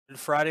Good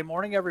Friday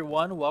morning,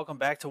 everyone. Welcome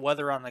back to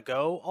Weather on the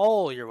Go,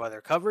 all your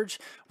weather coverage.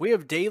 We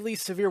have daily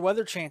severe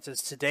weather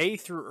chances today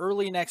through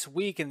early next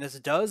week, and this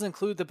does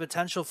include the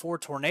potential for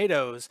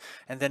tornadoes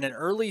and then an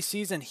early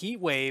season heat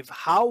wave.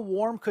 How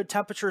warm could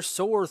temperatures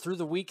soar through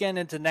the weekend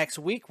into next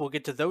week? We'll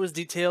get to those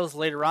details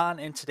later on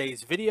in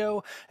today's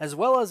video, as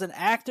well as an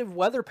active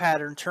weather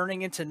pattern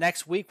turning into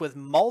next week with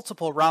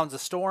multiple rounds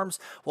of storms.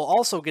 We'll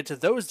also get to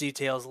those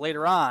details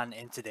later on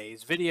in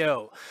today's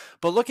video.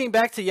 But looking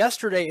back to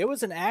yesterday, it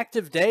was an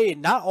active day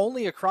not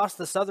only across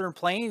the southern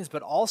plains,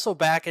 but also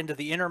back into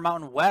the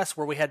Intermountain West,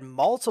 where we had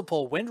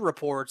multiple wind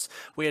reports.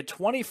 We had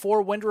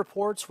 24 wind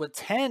reports with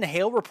 10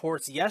 hail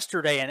reports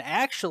yesterday, and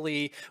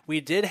actually,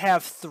 we did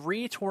have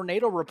 3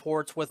 tornado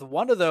reports, with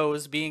one of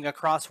those being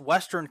across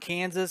western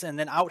Kansas and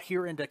then out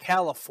here into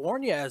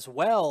California as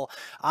well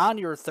on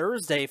your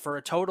Thursday, for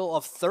a total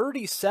of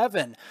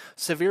 37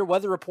 severe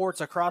weather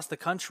reports across the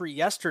country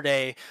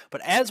yesterday.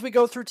 But as we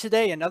go through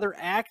today, another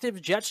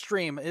active jet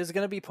stream is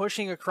going to be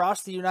pushing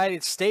across the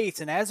United States,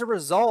 and as a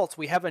result,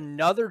 we have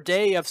another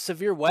day of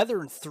severe weather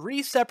in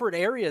 3 separate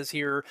areas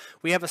here.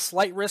 We have a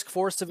slight risk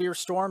for severe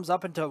storms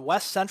up into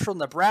west central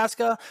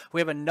Nebraska. We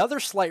have another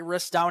slight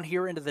risk down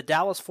here into the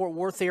Dallas-Fort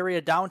Worth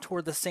area, down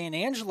toward the San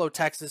Angelo,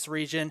 Texas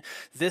region.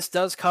 This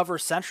does cover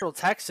central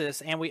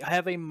Texas, and we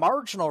have a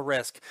marginal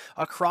risk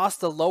across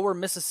the lower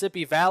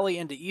Mississippi Valley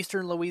into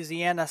eastern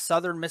Louisiana,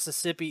 southern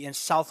Mississippi, and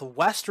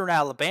southwestern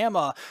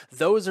Alabama.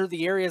 Those are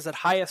the areas at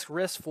highest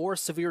risk for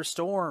severe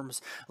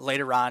storms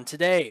later on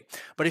today.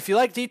 But if you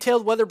like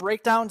detailed weather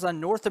breakdowns on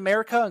North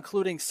America,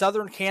 including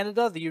southern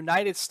Canada, the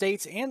United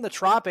States, and the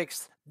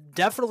tropics,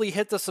 definitely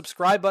hit the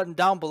subscribe button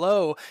down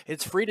below.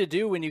 It's free to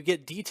do when you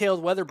get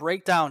detailed weather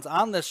breakdowns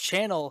on this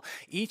channel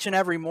each and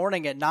every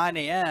morning at 9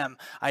 a.m.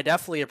 I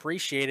definitely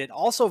appreciate it.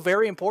 Also,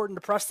 very important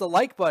to press the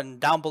like button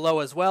down below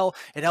as well.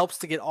 It helps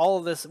to get all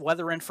of this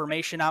weather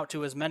information out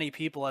to as many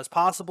people as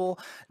possible.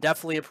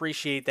 Definitely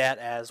appreciate that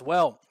as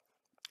well.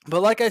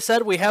 But like I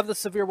said, we have the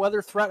severe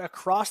weather threat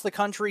across the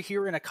country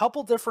here in a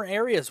couple different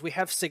areas. We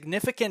have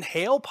significant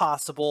hail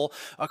possible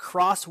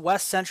across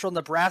west central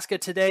Nebraska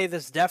today.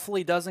 This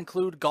definitely does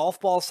include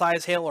golf ball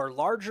size hail or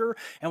larger.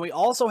 And we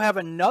also have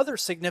another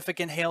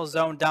significant hail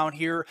zone down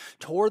here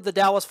toward the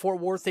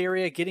Dallas-Fort Worth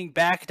area, getting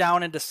back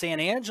down into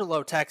San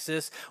Angelo,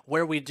 Texas,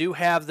 where we do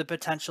have the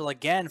potential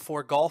again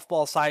for golf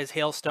ball size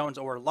hailstones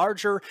or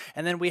larger.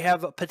 And then we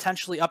have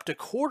potentially up to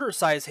quarter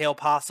size hail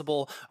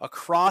possible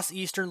across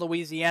eastern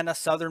Louisiana,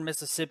 southern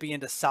Mississippi,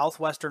 into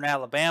southwestern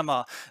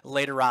Alabama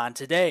later on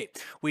today.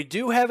 We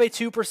do have a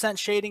 2%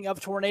 shading of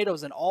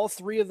tornadoes in all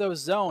 3 of those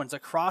zones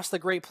across the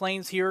Great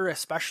Plains here,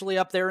 especially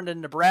up there into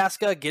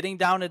Nebraska, getting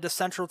down into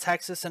central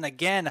Texas, and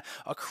again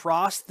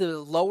across the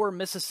lower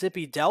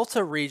Mississippi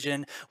Delta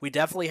region. We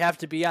definitely have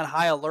to be on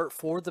high alert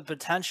for the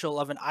potential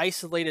of an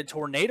isolated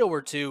tornado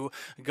or two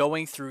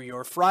going through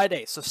your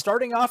Friday. So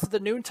starting off at the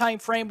noontime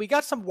frame, we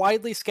got some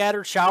widely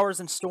scattered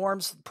showers and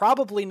storms,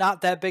 probably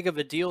not that big of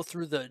a deal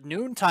through the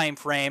noontime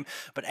frame.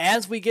 But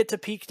as we get to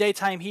peak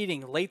daytime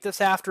heating late this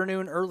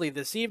afternoon, early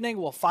this evening,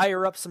 we'll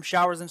fire up some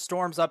showers and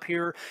storms up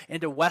here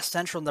into west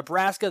central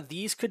Nebraska.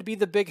 These could be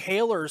the big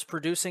hailers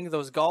producing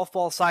those golf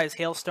ball size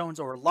hailstones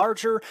or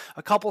larger.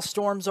 A couple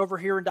storms over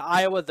here into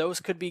Iowa, those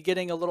could be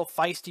getting a little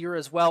feistier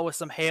as well with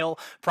some hail,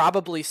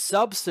 probably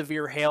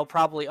sub-severe hail,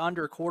 probably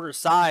under quarter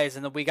size.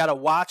 And then we got to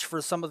watch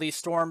for some of these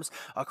storms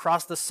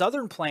across the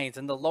southern plains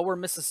and the lower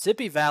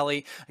Mississippi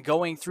Valley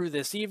going through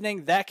this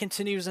evening. That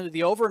continues into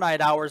the overnight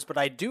hours, but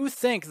I do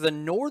think the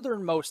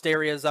northernmost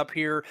areas up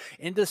here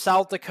into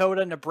South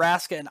Dakota,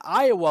 Nebraska, and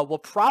Iowa will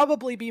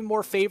probably be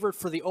more favored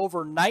for the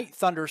overnight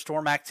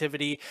thunderstorm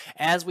activity,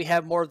 as we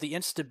have more of the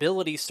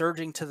instability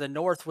surging to the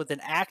north with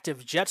an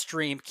active jet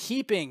stream,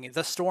 keeping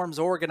the storms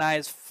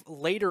organized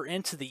later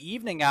into the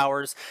evening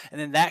hours,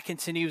 and then that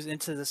continues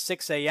into the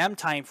 6 a.m.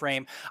 time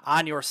frame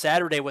on your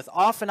Saturday, with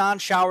off and on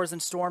showers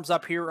and storms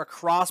up here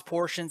across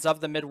portions of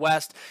the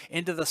Midwest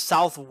into the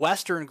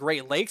southwestern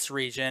Great Lakes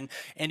region.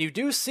 And you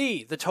do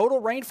see the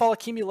total rainfall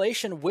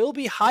accumulation will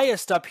be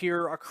highest up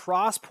here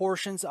across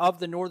portions of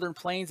the northern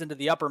plains into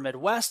the upper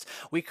Midwest.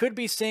 We could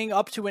be seeing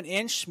up to an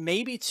inch,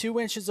 maybe 2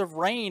 inches of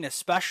rain,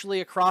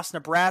 especially across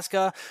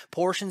Nebraska,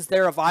 portions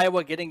there of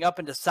Iowa, getting up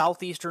into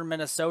southeastern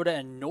Minnesota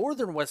and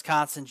northern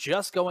Wisconsin,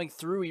 just going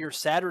through your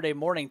Saturday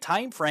morning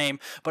time frame.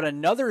 But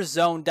another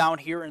zone down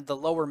here in the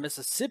lower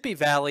Mississippi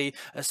Valley,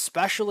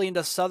 especially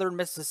into southern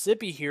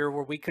Mississippi here,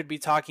 where we could be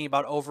talking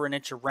about over an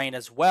inch of rain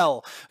as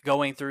well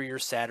going through your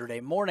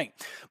Saturday morning.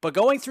 But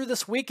going through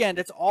this weekend,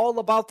 it's all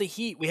about the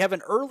heat. We have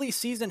an early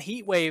season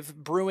heat wave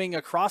brewing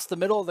across the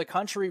middle of the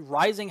country,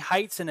 rising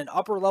heights in an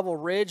upper level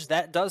ridge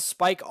that does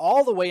spike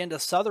all the way into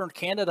southern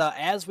Canada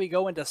as we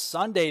go into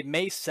Sunday,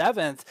 May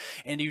 7th.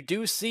 And you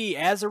do see,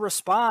 as a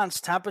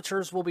response,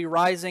 temperatures will be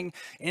rising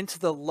into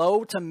the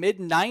low to mid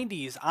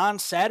 90s on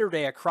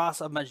Saturday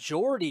across a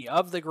majority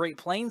of the Great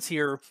Plains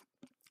here.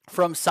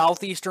 from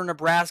southeastern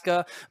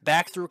Nebraska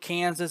back through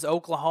Kansas,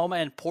 Oklahoma,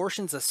 and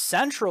portions of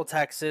central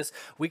Texas,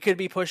 we could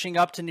be pushing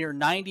up to near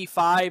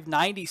 95,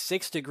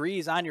 96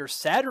 degrees on your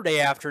Saturday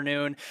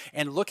afternoon.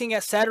 And looking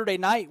at Saturday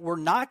night, we're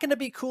not going to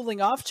be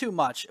cooling off too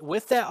much.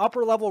 With that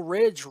upper level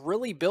ridge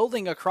really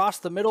building across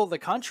the middle of the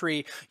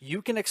country,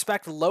 you can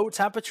expect low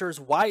temperatures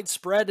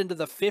widespread into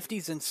the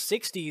 50s and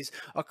 60s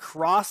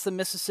across the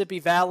Mississippi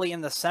Valley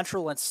and the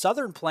central and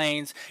southern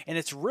plains. And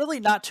it's really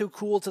not too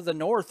cool to the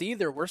north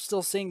either. We're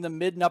still seeing the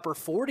mid and upper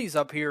 40s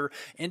up here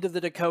into the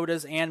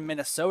Dakotas and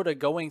Minnesota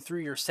going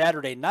through your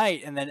Saturday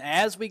night. And then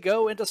as we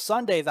go into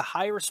Sunday, the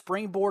higher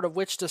springboard of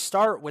which to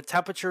start with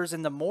temperatures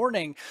in the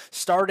morning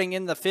starting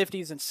in the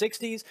 50s and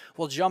 60s,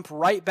 will jump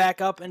right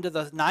back up into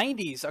the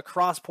 90s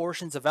across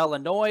portions of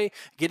Illinois,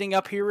 getting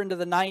up here into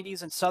the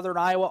 90s in southern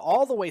Iowa,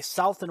 all the way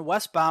south and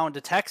westbound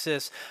to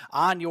Texas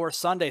on your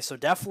Sunday. So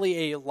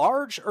definitely a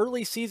large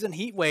early season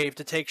heat wave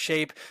to take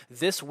shape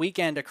this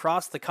weekend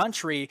across the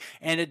country.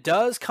 And it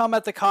does come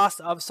at the cost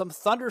of some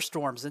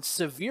thunderstorms and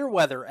severe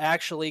weather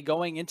actually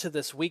going into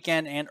this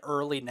weekend and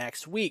early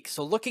next week.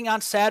 So looking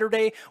on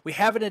Saturday, we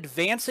have an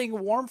advancing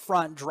warm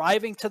front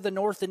driving to the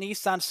north and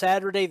east on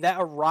Saturday that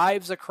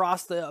arrives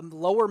across the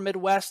lower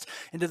Midwest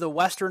into the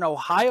western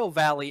Ohio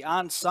Valley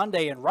on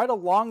Sunday, and right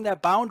along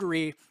that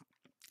boundary,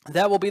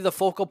 that will be the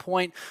focal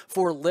point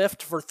for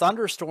lift for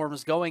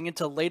thunderstorms going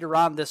into later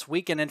on this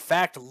weekend. In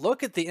fact,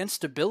 look at the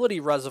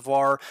instability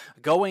reservoir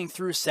going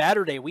through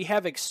Saturday. We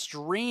have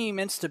extreme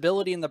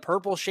instability in the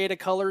purple shade of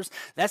colors.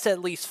 That's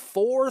at least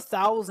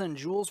 4,000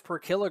 joules per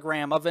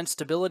kilogram of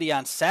instability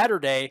on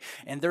Saturday.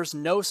 And there's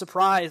no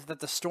surprise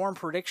that the Storm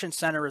Prediction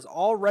Center has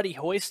already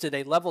hoisted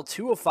a level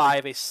 2 of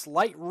 5, a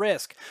slight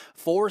risk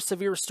for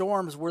severe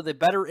storms where the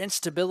better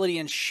instability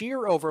and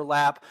shear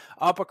overlap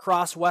up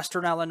across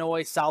western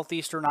Illinois,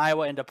 southeastern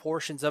Iowa, into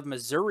portions of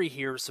Missouri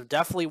here. So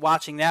definitely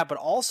watching that, but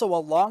also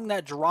along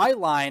that dry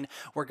line,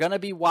 we're going to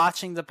be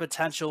watching the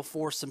potential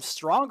for some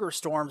stronger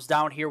storms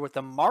down here with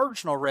the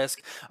marginal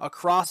risk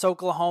across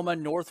Oklahoma,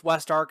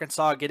 northwest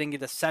Arkansas, getting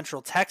into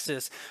central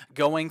Texas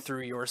going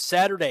through your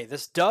Saturday.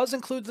 This does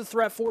include the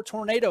threat for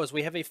tornadoes.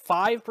 We have a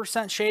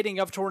 5% shading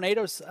of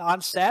tornadoes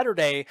on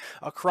Saturday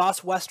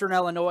across western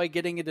Illinois,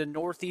 getting into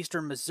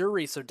northeastern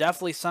Missouri. So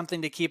definitely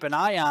something to keep an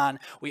eye on.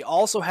 We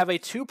also have a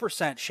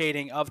 2%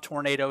 shading of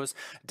tornadoes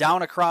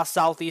down across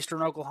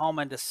southeastern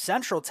Oklahoma into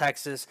central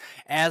Texas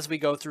as we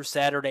go through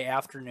Saturday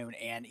afternoon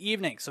and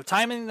evening. So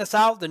timing this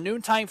out, the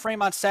noon time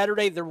frame on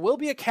Saturday, there will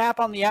be a cap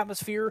on the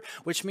atmosphere,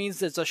 which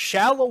means it's a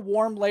shallow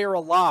warm layer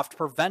aloft,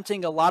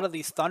 preventing a lot of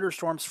these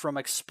thunderstorms from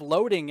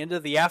exploding into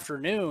the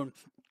afternoon.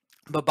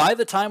 But by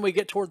the time we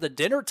get toward the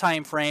dinner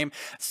time frame,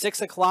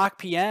 6 o'clock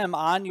p.m.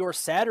 on your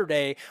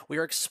Saturday, we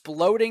are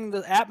exploding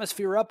the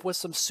atmosphere up with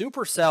some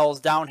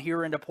supercells down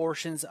here into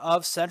portions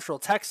of central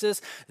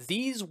Texas.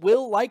 These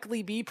will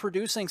likely be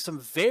producing some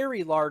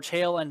very large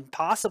hail and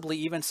possibly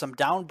even some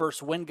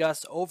downburst wind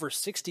gusts over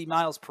 60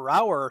 miles per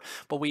hour.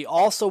 But we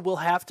also will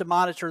have to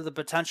monitor the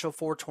potential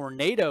for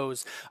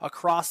tornadoes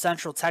across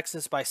central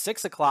Texas by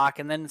 6 o'clock,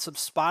 and then some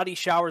spotty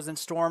showers and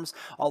storms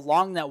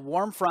along that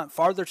warm front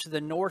farther to the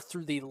north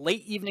through the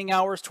late evening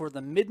hours toward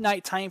the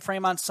midnight time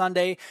frame on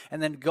Sunday,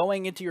 and then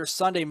going into your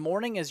Sunday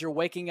morning as you're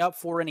waking up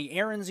for any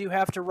errands you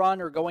have to run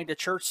or going to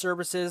church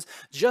services.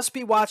 Just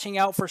be watching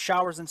out for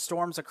showers and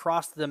storms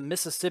across the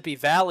Mississippi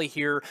Valley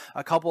here.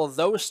 A couple of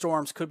those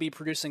storms could be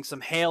producing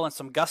some hail and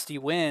some gusty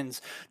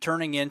winds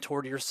turning in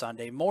toward your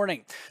Sunday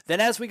morning.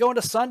 Then as we go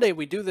into Sunday,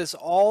 we do this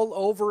all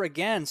over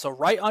again. So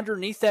right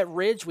underneath that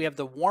ridge, we have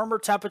the warmer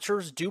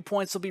temperatures, dew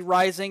points will be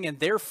rising, and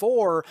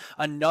therefore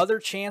another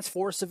chance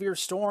for severe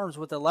storms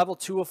with a level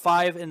 2 of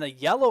 5 in the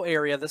yellow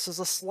area. This is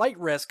a slight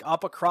risk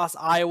up across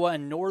Iowa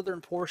and northern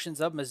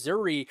portions of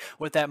Missouri,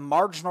 with that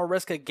marginal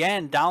risk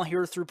again down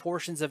here through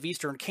portions of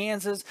eastern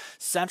Kansas,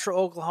 central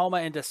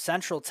Oklahoma into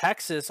central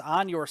Texas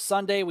on your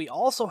Sunday. We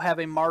also have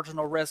a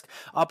marginal risk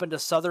up into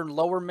southern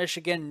lower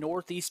Michigan,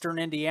 northeastern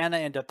Indiana,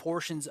 into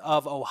portions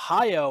of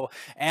Ohio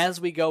as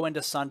we go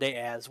into Sunday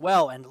as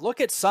well. And look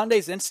at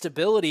Sunday's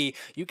instability.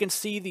 You can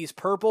see these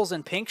purples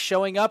and pinks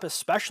showing up,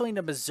 especially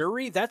into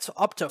Missouri. That's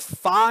up to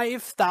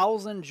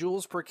 5,000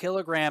 joules per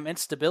kilogram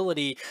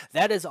instability.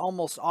 That is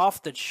almost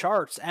off the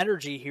charts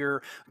energy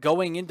here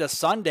going into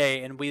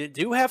Sunday, and we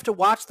do have to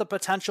watch the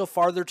potential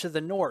farther to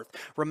the north.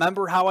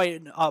 Remember how I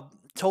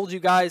told you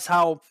guys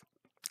how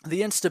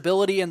the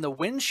instability and the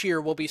wind shear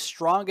will be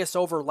strongest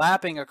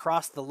overlapping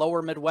across the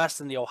lower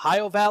Midwest and the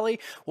Ohio Valley?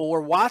 Well,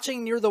 we're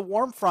watching near the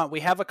warm front. We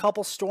have a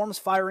couple storms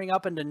firing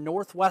up into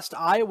northwest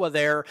Iowa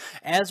there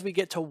as we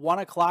get to 1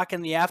 o'clock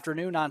in the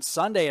afternoon on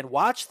Sunday. And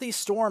watch these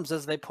storms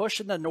as they push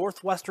into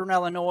northwestern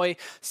Illinois,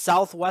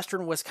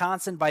 southwestern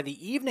Wisconsin. By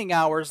the evening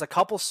hours, a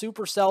couple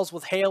supercells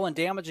with hail and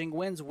damaging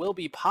winds will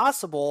be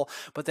possible.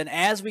 But then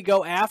as we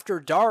go after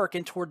dark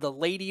and toward the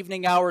late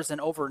evening hours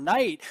and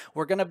overnight,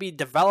 we're going to be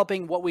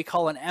developing what we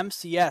call an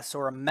MCS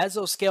or a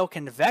mesoscale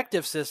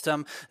convective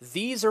system,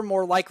 these are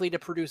more likely to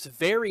produce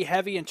very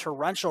heavy and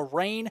torrential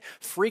rain,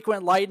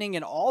 frequent lightning,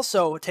 and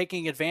also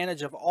taking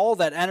advantage of all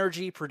that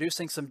energy,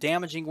 producing some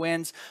damaging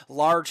winds,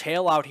 large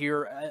hail out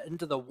here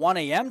into the 1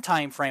 a.m.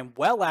 time frame,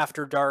 well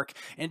after dark,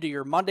 into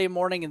your Monday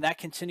morning, and that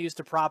continues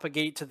to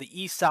propagate to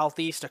the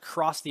east-southeast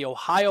across the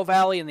Ohio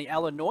Valley and the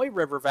Illinois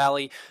River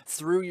Valley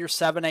through your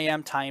 7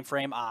 a.m. time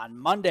frame on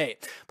Monday.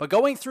 But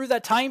going through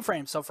that time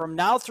frame, so from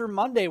now through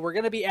Monday, we're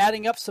going to be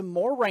adding up some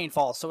more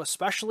rainfall, so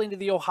especially into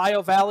the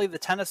Ohio Valley, the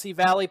Tennessee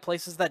Valley,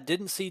 places that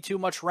didn't see too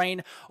much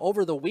rain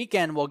over the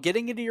weekend. Well,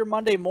 getting into your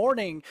Monday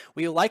morning,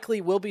 we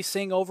likely will be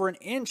seeing over an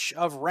inch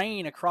of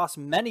rain across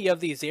many of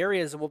these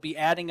areas, and we'll be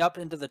adding up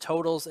into the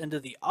totals into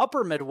the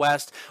upper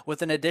Midwest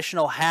with an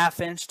additional half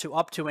inch to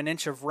up to an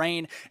inch of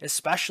rain,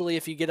 especially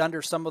if you get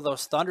under some of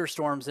those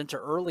thunderstorms into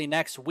early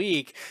next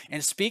week.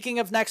 And speaking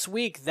of next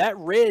week, that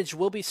ridge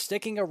will be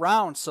sticking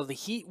around, so the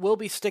heat will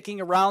be sticking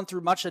around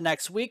through much of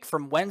next week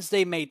from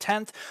Wednesday, May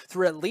 10th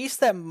through at least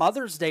that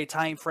Mother's Day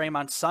time frame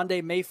on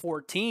Sunday, May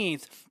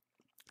 14th.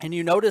 And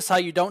you notice how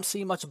you don't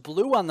see much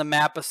blue on the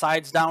map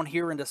besides down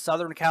here into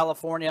Southern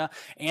California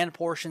and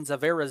portions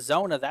of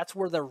Arizona. That's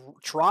where the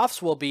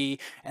troughs will be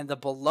and the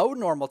below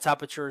normal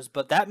temperatures,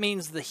 but that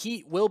means the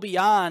heat will be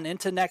on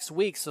into next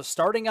week. So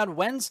starting on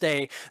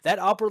Wednesday, that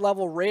upper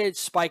level ridge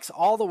spikes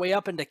all the way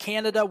up into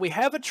Canada. We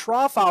have a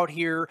trough out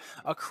here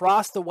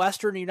across the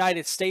western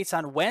United States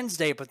on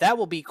Wednesday, but that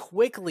will be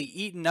quickly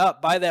eaten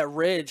up by that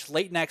ridge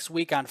late next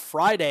week on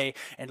Friday.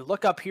 And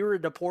look up here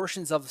into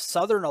portions of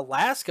southern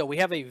Alaska. We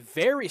have a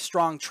very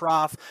strong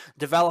trough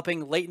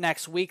developing late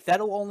next week.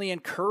 That'll only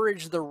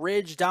encourage the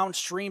ridge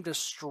downstream to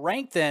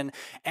strengthen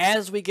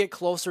as we get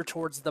closer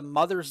towards the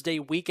Mother's Day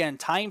weekend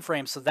time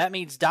frame. So that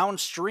means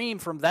downstream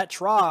from that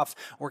trough,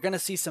 we're going to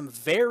see some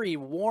very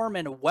warm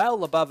and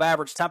well above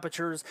average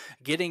temperatures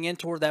getting in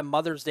toward that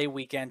Mother's Day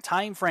weekend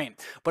time frame.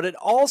 But it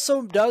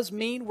also does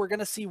mean we're going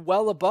to see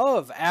well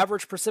above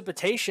average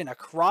precipitation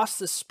across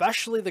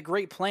especially the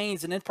Great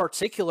Plains, and in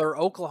particular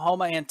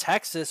Oklahoma and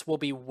Texas will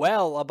be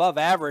well above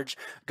average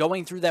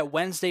going through that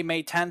Wednesday,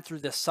 May 10th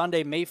through the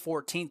Sunday, May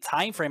 14th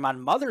timeframe on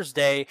Mother's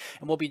Day,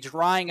 and we'll be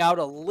drying out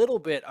a little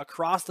bit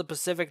across the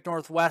Pacific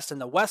Northwest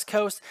and the West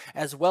Coast,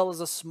 as well as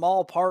a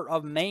small part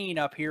of Maine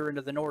up here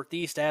into the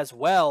Northeast as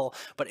well.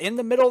 But in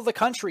the middle of the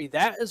country,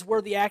 that is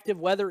where the active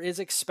weather is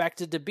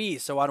expected to be.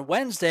 So on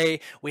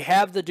Wednesday, we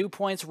have the dew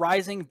points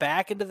rising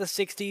back into the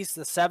 60s,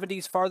 the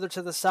 70s farther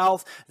to the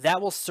south. That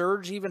will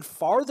surge even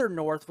farther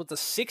north with the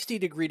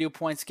 60-degree dew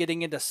points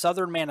getting into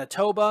southern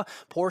Manitoba,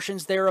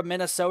 portions there of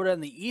Minnesota,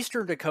 and the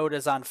eastern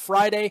Dakotas on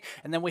Friday,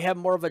 and then we have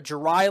more of a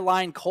dry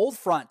line cold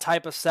front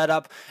type of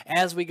setup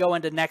as we go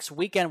into next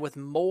weekend with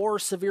more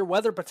severe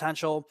weather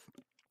potential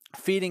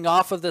feeding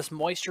off of this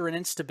moisture and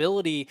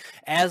instability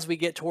as we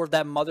get toward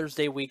that Mother's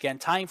Day weekend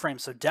time frame.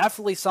 So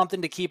definitely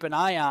something to keep an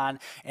eye on.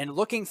 And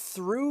looking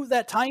through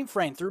that time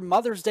frame, through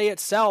Mother's Day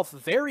itself,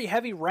 very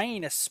heavy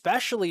rain,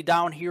 especially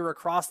down here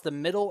across the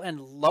middle and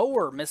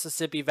lower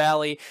Mississippi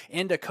Valley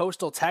into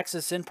coastal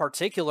Texas in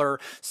particular.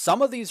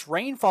 Some of these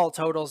rainfall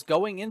totals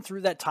going in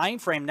through that time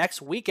frame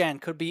next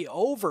weekend could be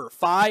over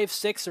 5,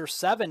 6, or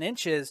 7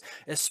 inches,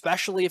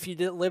 especially if you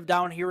did live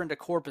down here into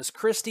Corpus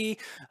Christi,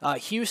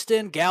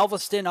 Houston,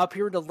 Galveston, up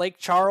here to Lake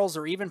Charles,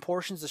 or even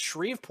portions of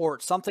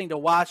Shreveport. Something to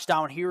watch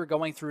down here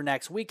going through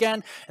next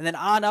weekend. And then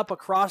on up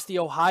across the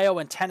Ohio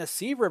and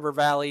Tennessee River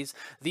valleys,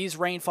 these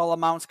rainfall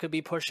amounts could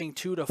be pushing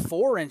 2 to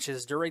 4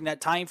 inches during that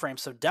time frame.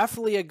 So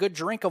definitely a good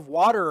drink of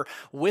water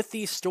with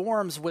these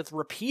storms, with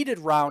repeated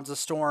rounds of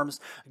storms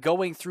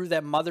going through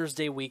that Mother's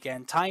Day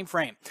weekend time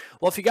frame.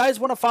 Well, if you guys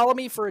want to follow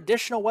me for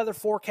additional weather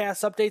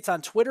forecast updates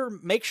on Twitter,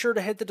 make sure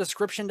to hit the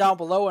description down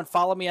below and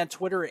follow me on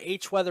Twitter at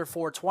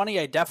hweather420.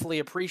 I definitely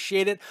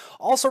appreciate it.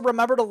 Also,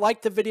 remember to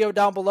like the video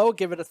down below,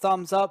 give it a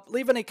thumbs up,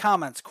 leave any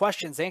comments,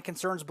 questions, and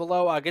concerns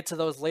below. I'll get to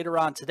those later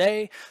on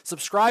today.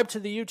 Subscribe to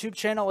the YouTube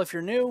channel if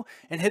you're new,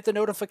 and hit the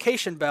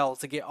notification bell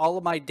to get all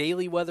of my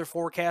daily weather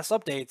forecast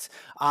updates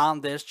on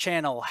this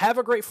channel. Have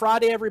a great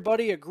Friday,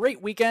 everybody, a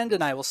great weekend,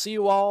 and I will see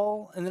you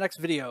all in the next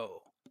video.